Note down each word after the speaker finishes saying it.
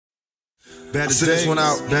I sent this one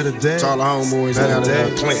out better days. to all the homeboys down there,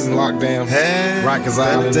 Clinton, Lockdown, Rikers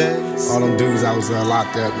Island, all them dudes I was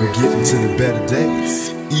locked up with. Getting to the better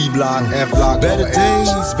days. E block, F block, better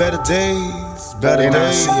days, better days, better NIC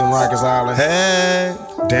days. and Rikers Island. Hey,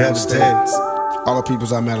 Damn better states. days. All the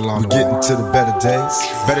peoples I met along the way. Getting to the better days.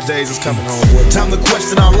 Better days is coming home, boy. Time to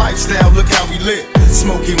question our lifestyle, look how we live.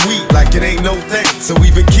 Smoking weed like it ain't no thing. So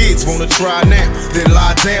even kids wanna try now, then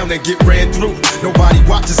lie down and get ran through. Nobody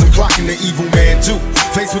watches them clocking the evil man too.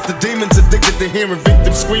 Faced with the demons, addicted to hearing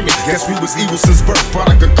victims screaming. Guess we was evil since birth,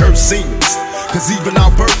 product of cursed seemings. Cause even our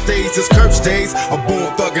birthdays is cursed days. A born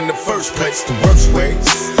thug in the first place, the worst ways.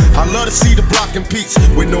 I love to see the block in peace,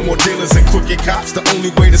 with no more dealers and crooked cops. The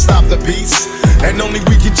only way to stop the beast, and only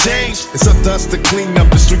we can change. It's up to us to clean up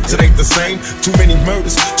the streets, it ain't the same. Too many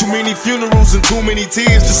murders, too many funerals, and too many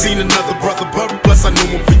tears. Just seen another brother buried, plus I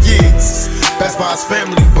knew him for years. Passed by his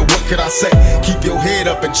family, but what could I say? Keep your head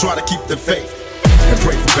up and try to keep the faith, and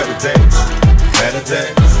pray for better days. Better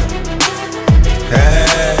days.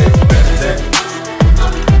 Hey, better days.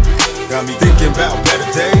 Got me thinking about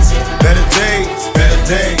better days. Better days, better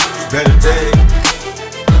days, better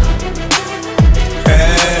days.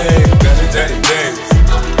 Hey, better days.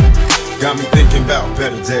 Got me thinking about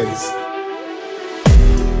better days.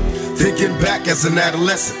 Thinking back as an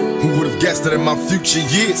adolescent, who would've guessed that in my future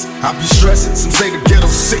years I'd be stressing? Some say the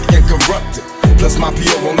ghetto's sick and corrupted. Plus my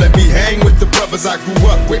PO won't let me hang with the brothers I grew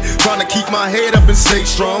up with. Trying to keep my head up and stay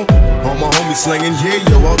strong. All my homies slinging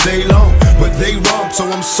yo all day long, but they wrong, so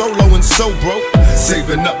I'm solo and so broke.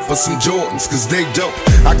 Saving up for some Jordans, cause they dope.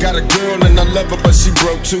 I got a girl and I love her, but she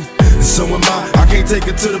broke too. And so am I can't take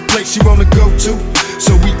her to the place she wanna go to.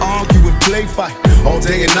 So we argue and play fight all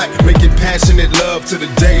day and night, making passionate love to the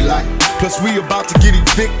daylight. Plus we about to get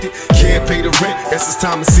evicted, can't pay the rent. Guess it's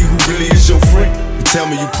time to see who really is your friend. You tell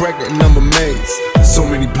me you pregnant and I'm amazed. So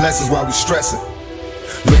many blessings while we stressing,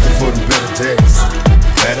 looking for the better days.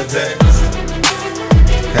 Better days.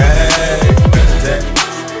 Hey, better days.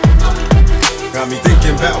 Got me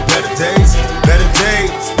thinking about better days. Better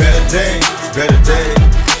days, better days, better days.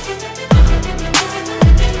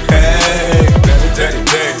 Hey, better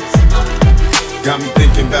days. Got me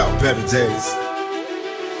thinking about better days.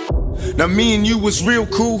 Now me and you was real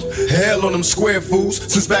cool, hell on them square fools.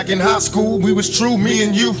 Since back in high school, we was true, me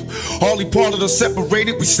and you. Hardly part of us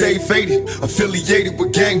separated, we stayed faded. Affiliated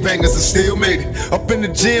with gangbangers and still made it. Up in the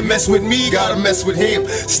gym, mess with me, gotta mess with him.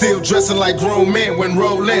 Still dressing like grown men when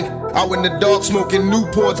rolling. Out in the dark, smoking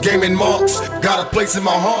Newports, gaming marks. Got a place in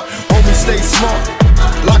my heart, homie, stay smart.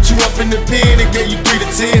 Locked you up in the pen and gave you 3 to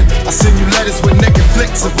 10. I send you letters with naked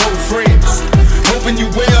flicks of old friends. Hoping you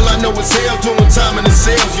well, I know it's hell doing time in the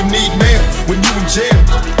cells. You need mail when you in jail.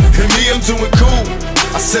 And me, I'm doing cool.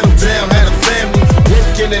 I settled down, had a family,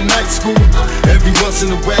 working in night school. Every once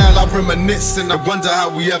in a while I reminisce and I wonder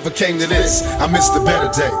how we ever came to this. I miss the better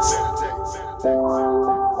days.